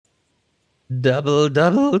Double,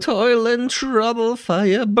 double, toil and trouble,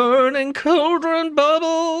 fire burning, cauldron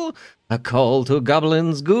bubble. A call to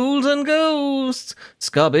goblins, ghouls, and ghosts.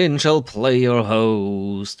 Scarp shall play your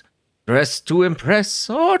host. Dressed to impress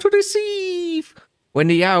or to deceive. When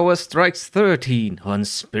the hour strikes 13 on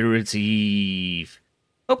Spirit's Eve.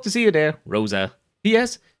 Hope to see you there, Rosa.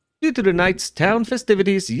 P.S. Due to the night's town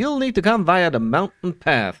festivities, you'll need to come via the mountain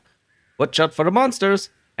path. Watch out for the monsters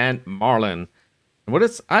and Marlin. And with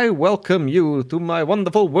this, I welcome you to my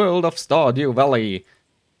wonderful world of Stardew Valley.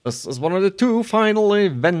 This is one of the 2 final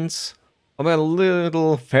events of a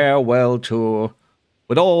little farewell tour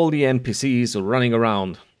with all the NPCs running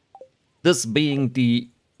around. This being the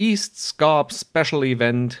East Scarp special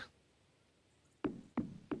event.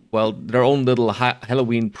 Well, their own little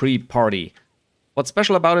Halloween pre-party. What's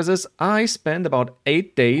special about it is I spent about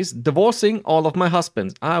 8 days divorcing all of my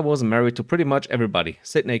husbands. I was married to pretty much everybody.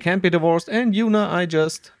 Sydney can't be divorced, and Yuna I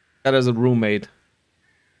just got as a roommate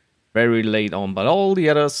very late on. But all the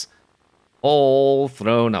others, all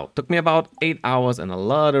thrown out. Took me about 8 hours and a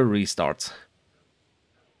lot of restarts.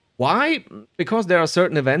 Why? Because there are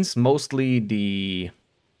certain events, mostly the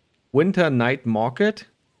Winter Night Market,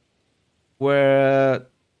 where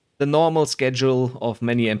the normal schedule of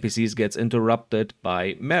many NPCs gets interrupted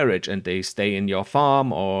by marriage and they stay in your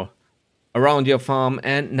farm or around your farm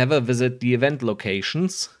and never visit the event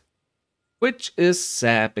locations. Which is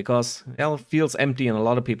sad because it feels empty and a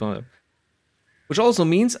lot of people... Which also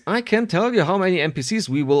means I can't tell you how many NPCs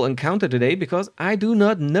we will encounter today because I do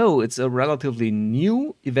not know. It's a relatively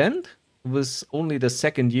new event. It was only the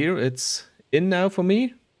 2nd year it's in now for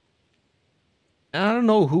me. I don't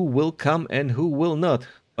know who will come and who will not.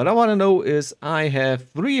 What I want to know is I have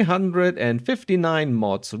 359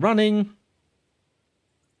 mods running.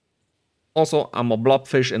 Also, I'm a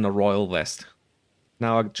blobfish in a royal vest.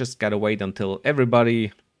 Now I just gotta wait until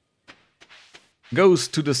everybody goes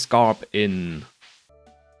to the Scarp Inn.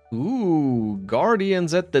 Ooh,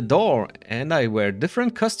 guardians at the door. And I wear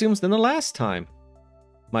different costumes than the last time.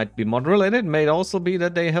 Might be mod related, may also be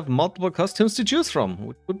that they have multiple costumes to choose from,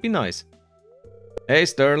 which would be nice. Hey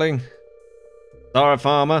Sterling. Sorry,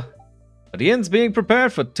 Farmer, but the inn's being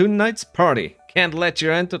prepared for tonight's party. Can't let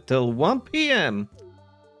you enter till 1 p.m.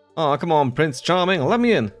 Oh, come on, Prince Charming, let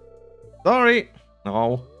me in. Sorry.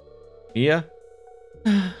 Oh. Mia?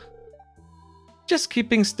 Just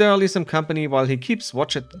keeping Sterling some company while he keeps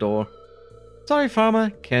watch at the door. Sorry, Farmer,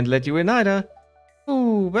 can't let you in either.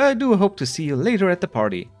 Ooh, but I do hope to see you later at the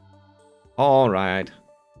party. Alright.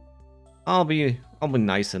 I'll be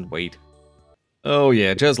nice and wait. Oh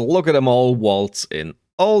yeah, just look at them all waltz in.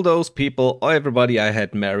 All those people, everybody I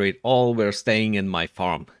had married, all were staying in my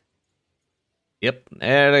farm. Yep,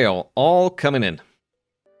 there they all coming in.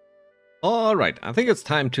 Alright, I think it's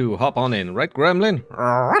time to hop on in, right Gremlin?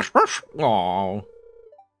 Aww.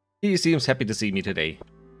 He seems happy to see me today.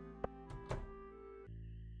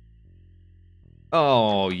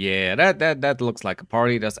 Oh yeah, that looks like a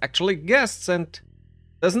party. There's actually guests and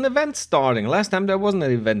there's an event starting. Last time there wasn't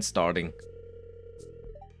an event starting.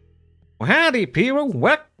 Well, howdy, Piro.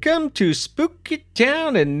 Welcome to Spooky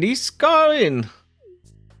Town in Niscarin.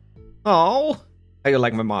 Oh, how you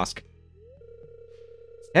like my mask?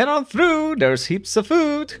 Head on through, there's heaps of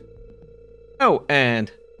food. Oh,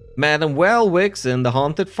 and Madam Welwick's in the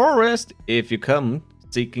haunted forest if you come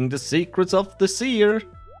seeking the secrets of the seer.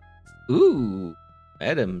 Ooh,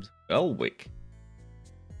 Madam Welwick.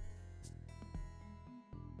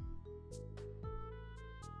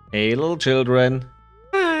 Hey, little children.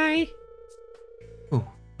 Hi. Ooh,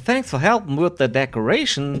 thanks for helping with the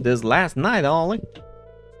decoration this last night, Ollie.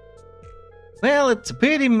 Well, it's a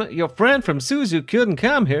pity your friend from Suzu couldn't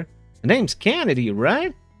come here. Her name's Kennedy,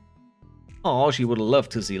 right? Oh, she would love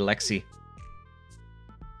to see Lexi.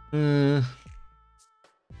 Well,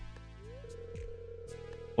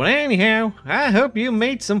 anyhow, I hope you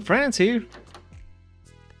made some friends here.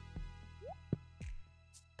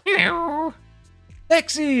 Hello.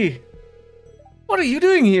 Lexi! What are you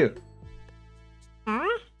doing here?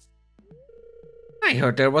 Huh? I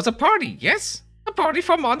heard there was a party, yes? A party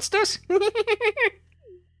for monsters?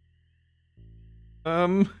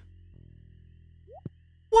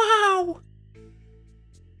 Wow!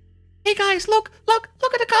 Hey guys, look at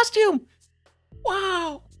the costume!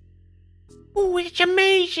 Wow! Oh, it's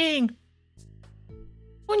amazing!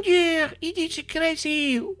 Mon Dieu, it is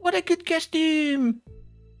crazy! What a good costume!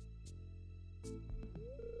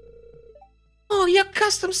 Oh, your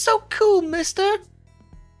costume's so cool, mister!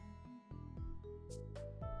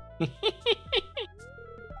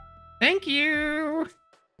 Thank you!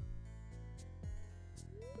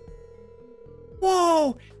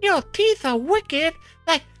 Whoa, your teeth are wicked!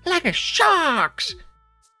 like a sharks.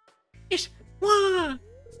 Yes, wow.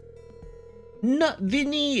 Not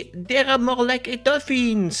Vinny, they are more like a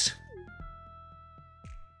dolphins.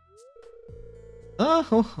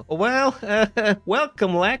 Oh, well,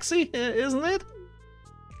 welcome, Lexi, isn't it?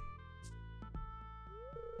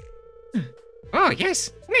 Oh,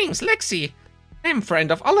 yes, name's Lexi. I'm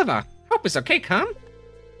friend of Oliver. Hope it's okay, come?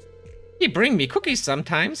 He bring me cookies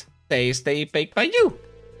sometimes. They stay baked by you.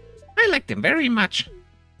 I like them very much.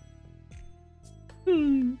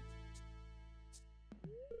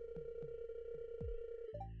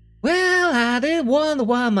 Well, I did wonder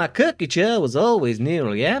why my cookie jar was always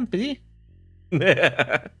nearly empty.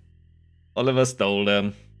 Oliver stole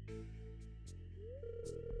them.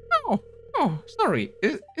 Oh, sorry.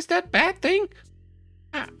 Is that bad thing?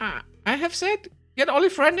 I have said, get Ollie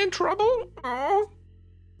friend in trouble? Oh.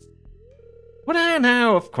 Well, I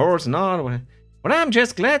know, of course not. But I'm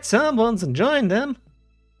just glad someone's enjoying them.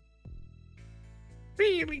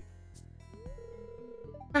 Really?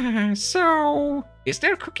 So, is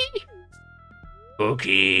there a cookie?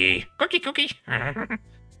 Cookie.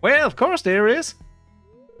 Well, of course there is.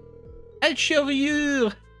 I'll show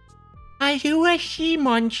you. Are you a sea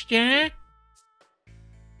monster?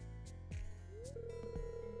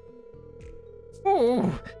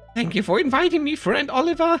 Oh, thank you for inviting me, friend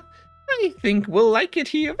Oliver. I think we'll like it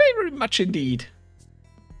here very much indeed.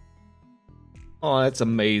 Oh, that's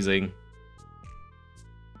amazing.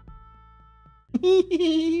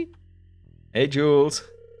 Hey, Jules.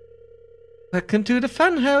 Welcome to the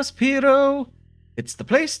funhouse, Piro. It's the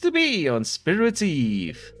place to be on Spirit's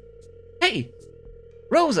Eve. Hey,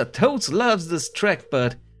 Rosa totes loves this track,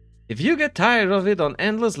 but if you get tired of it on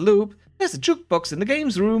endless loop, there's a jukebox in the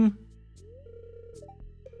games room.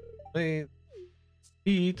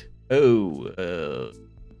 Repeat. Oh,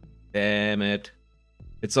 damn it.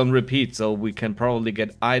 It's on repeat, so we can probably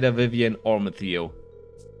get either Vivian or Matteo.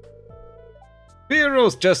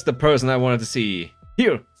 Piro's just the person I wanted to see.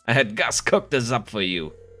 Here, I had Gus cook this up for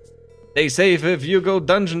you. Stay safe if you go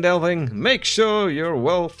dungeon delving. Make sure you're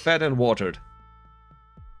well fed and watered.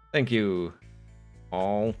 Thank you.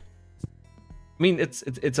 Oh. I mean, it's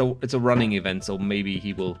a running event, so maybe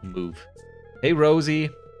he will move. Hey, Rosie.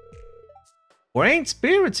 Well, ain't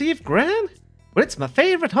Spirit's Eve grand? But it's my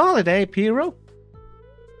favorite holiday, Piro.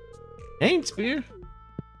 Ain't Spirit?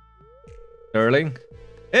 Sterling.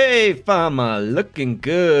 Hey, Pharma, looking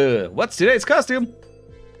good. What's today's costume?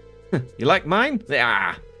 You like mine?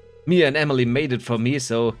 Ah, Mia and Emily made it for me,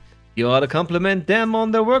 so you ought to compliment them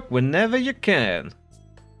on their work whenever you can.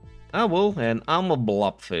 I will, and I'm a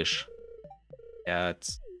blobfish. Yeah,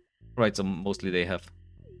 it's right, so mostly they have.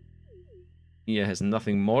 Mia has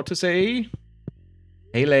nothing more to say.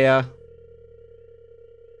 Hey, Leia.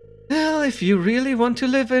 Well, if you really want to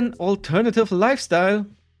live an alternative lifestyle,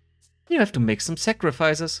 you have to make some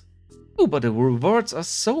sacrifices. Oh, but the rewards are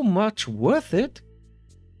so much worth it.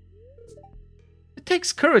 It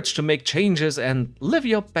takes courage to make changes and live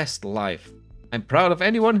your best life. I'm proud of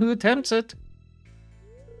anyone who attempts it.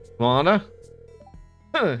 Juana?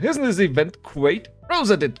 Isn't this event great?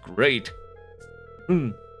 Rosa did great.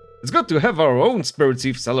 It's good to have our own Spirit's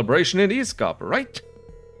Eve celebration in Scarp, right?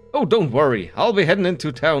 Oh, don't worry, I'll be heading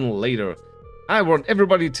into town later. I want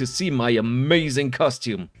everybody to see my amazing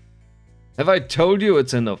costume. Have I told you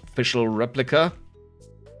it's an official replica?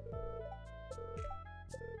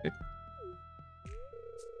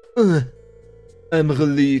 I'm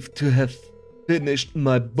relieved to have finished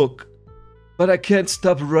my book, but I can't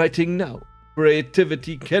stop writing now.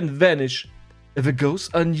 Creativity can vanish if it goes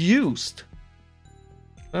unused.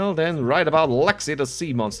 Well then, write about Lexi the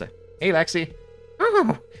sea monster. Hey, Lexi.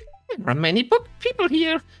 Oh, there are many people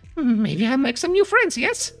here. Maybe I'll make some new friends,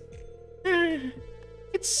 yes?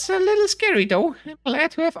 It's a little scary, though. I'm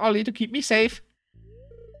glad to have Ollie to keep me safe.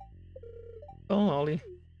 Oh, Ollie.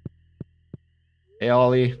 Hey,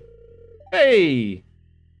 Ollie. Hey!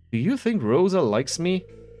 Do you think Rosa likes me?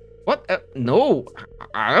 What? No,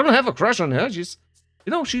 I don't have a crush on her. She's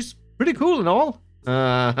pretty cool and all.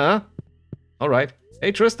 Uh-huh. Alright.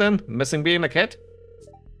 Hey, Tristan. Missing being a cat?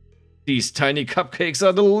 These tiny cupcakes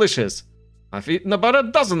are delicious. I've eaten about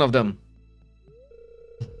a dozen of them.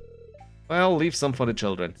 Well, leave some for the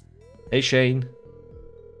children. Hey, Shane.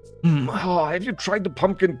 Oh, have you tried the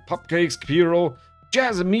pumpkin cupcakes, Piro?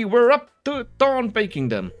 Jazz and me were up to dawn baking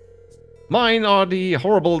them. Mine are the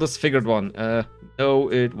horrible disfigured one.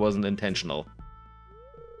 No, it wasn't intentional.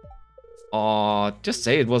 Aw, just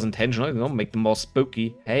say it was intentional, make them more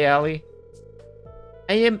spooky. Hey, Ali.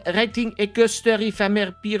 I am writing a ghost story,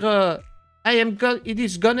 Farmer Piro. It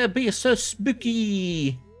is gonna be so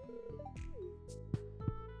spooky.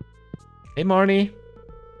 Hey, Marnie.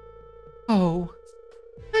 Oh,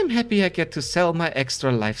 I'm happy I get to sell my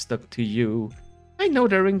extra livestock to you. I know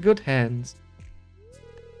they're in good hands.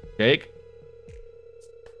 Jake?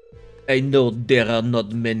 I know there are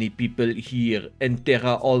not many people here, and there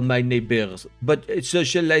are all my neighbors, but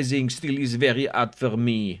socializing still is very hard for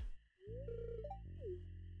me.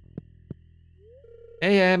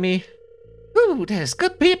 Hey, Amy. Ooh, there's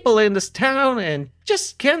good people in this town and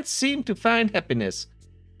just can't seem to find happiness.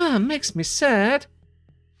 Makes me sad.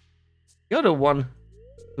 You're the one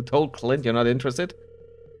who told Clint you're not interested.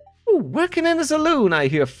 Ooh, working in a saloon, I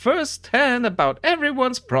hear firsthand about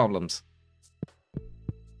everyone's problems.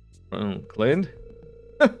 Clint?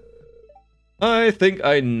 I think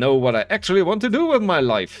I know what I actually want to do with my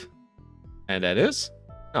life. And that is?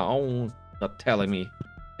 No, not telling me.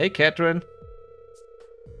 Hey, Catherine.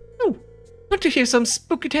 Oh, want to hear some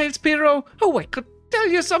spooky tales, Piro? Oh, I could tell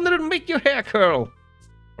you something that'll make your hair curl.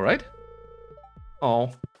 Alright? Oh.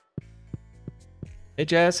 Hey,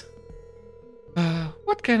 Jazz.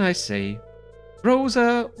 What can I say?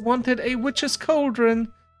 Rosa wanted a witch's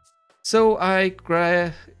cauldron. So I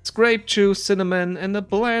scraped juice, cinnamon, and a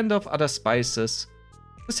blend of other spices.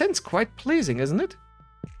 The scent's quite pleasing, isn't it?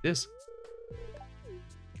 It is.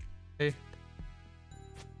 Hey.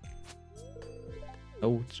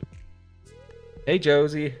 Oh. Hey,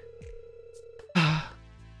 Josie.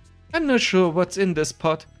 I'm not sure what's in this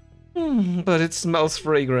pot, but it smells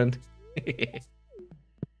fragrant.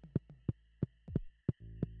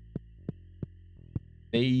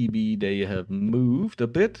 Maybe they have moved a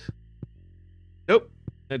bit. Nope,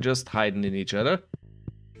 they're just hiding in each other.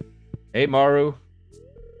 Hey, Maru.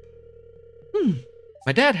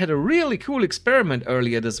 My dad had a really cool experiment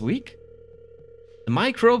earlier this week. The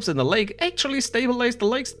microbes in the lake actually stabilized the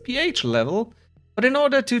lake's pH level, but in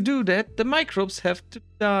order to do that, the microbes have to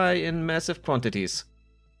die in massive quantities.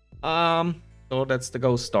 So that's the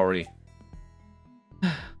ghost story.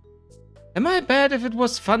 Am I bad if it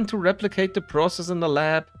was fun to replicate the process in the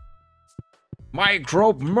lab?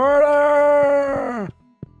 Microbe murder!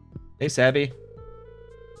 Hey, Sabby.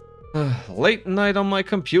 Late night on my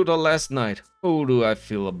computer last night. Oh, do I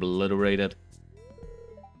feel obliterated.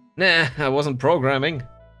 Nah, I wasn't programming.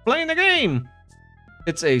 Playing a game.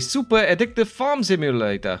 It's a super addictive farm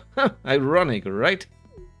simulator. Ironic, right?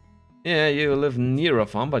 Yeah, you live near a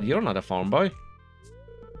farm, but you're not a farm boy.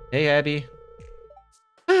 Hey, Abby.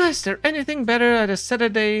 Is there anything better at a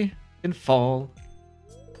Saturday in fall?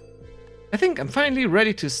 I think I'm finally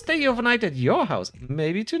ready to stay overnight at your house.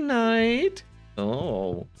 Maybe tonight?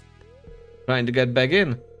 Oh. Trying to get back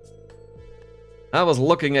in. I was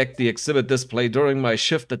looking at the exhibit display during my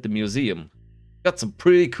shift at the museum. Got some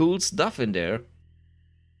pretty cool stuff in there.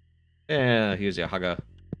 Yeah, here's your hugger.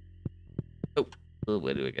 Oh,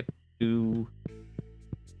 where do we get to?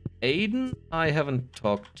 Aiden, I haven't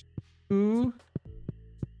talked to.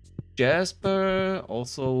 Jasper,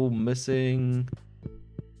 also missing.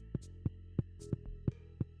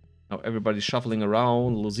 Now everybody's shuffling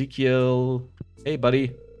around. Ezekiel. Hey,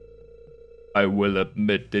 buddy. I will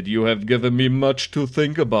admit that you have given me much to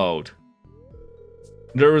think about.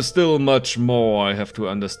 There is still much more I have to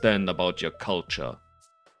understand about your culture.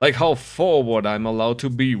 Like how forward I'm allowed to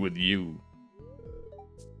be with you.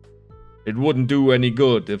 It wouldn't do any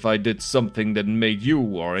good if I did something that made you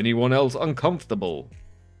or anyone else uncomfortable.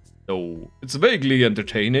 Though it's vaguely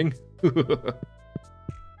entertaining.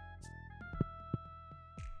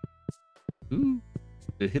 Ooh,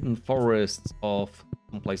 the hidden forests of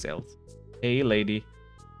someplace else. Hey, lady.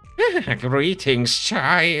 Greetings,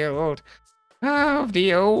 child. Of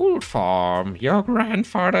the old farm, your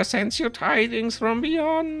grandfather sends you tidings from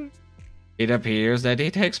beyond. It appears that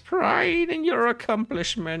he takes pride in your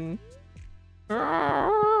accomplishment.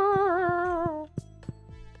 Oh.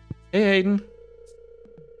 Hey, Aiden.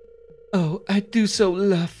 Oh, I do so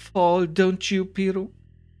love fall, don't you, Piro?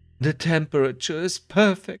 The temperature is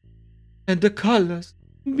perfect, and the colors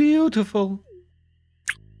beautiful.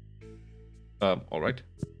 Alright.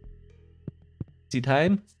 Tea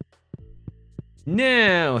time?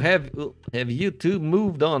 Now, have you two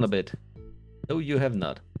moved on a bit? No, you have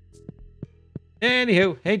not.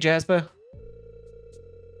 Anywho, hey Jasper.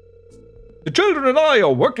 The children and I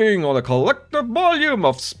are working on a collective volume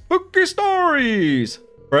of spooky stories.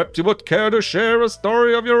 Perhaps you would care to share a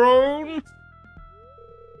story of your own?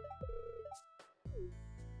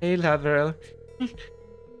 Hey Lavrel.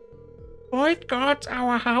 Void guards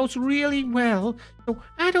our house really well, so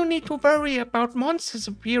I don't need to worry about monsters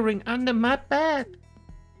appearing under my bed.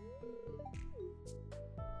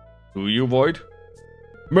 Do you, Void?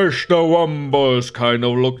 Mr. Wumbles kind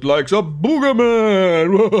of looked like a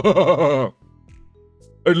boogeyman!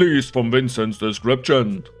 At least from Vincent's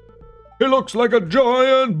description. He looks like a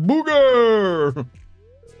giant booger!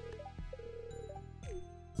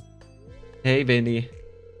 Hey, Vinny.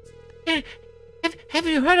 Yeah, have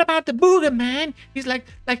you heard about the booger man? He's like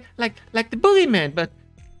the boogeyman, but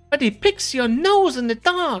he picks your nose in the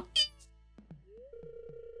dark.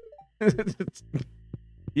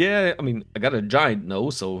 Yeah, I mean, I got a giant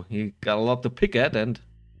nose, so he got a lot to pick at, and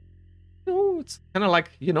it's kind of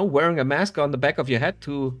like, wearing a mask on the back of your head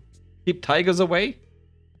to keep tigers away.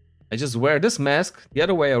 I just wear this mask the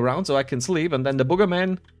other way around so I can sleep, and then the booger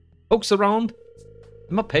man pokes around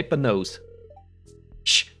in my paper nose.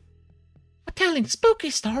 Shh! We're telling spooky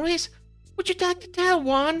stories. Would you like to tell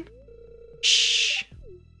one? Shh.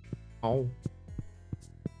 Oh.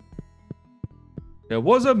 There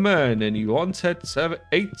was a man, and he once had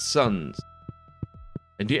 8 sons.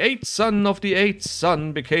 And the 8th son of the 8th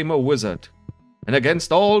son became a wizard. And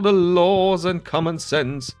against all the laws and common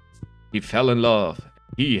sense, he fell in love.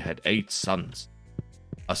 He had 8 sons.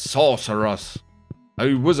 A sorceress.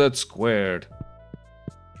 A wizard squared.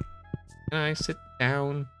 Can I sit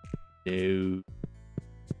down? No.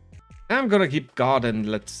 I'm gonna keep guard and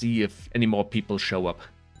let's see if any more people show up.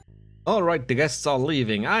 Alright, the guests are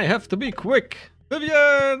leaving. I have to be quick.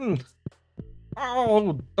 Vivian!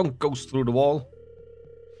 Oh, don't go through the wall.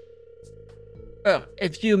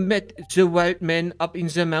 Have you met the wild man up in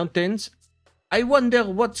the mountains? I wonder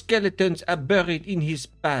what skeletons are buried in his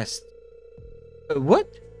past. What?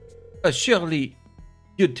 Surely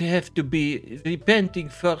you'd have to be repenting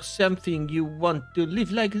for something you want to live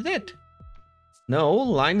like that. No,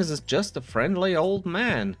 Linus is just a friendly old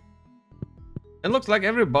man. It looks like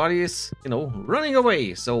everybody is, running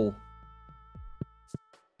away, so...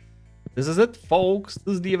 This is it, folks.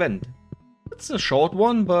 This is the event. It's a short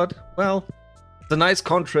one, but, well, it's a nice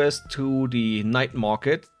contrast to the night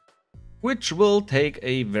market, which will take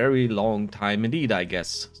a very long time indeed, I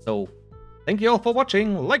guess. So, thank you all for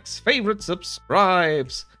watching. Likes, favorites,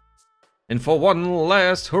 subscribes. And for one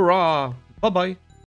last hurrah, bye-bye.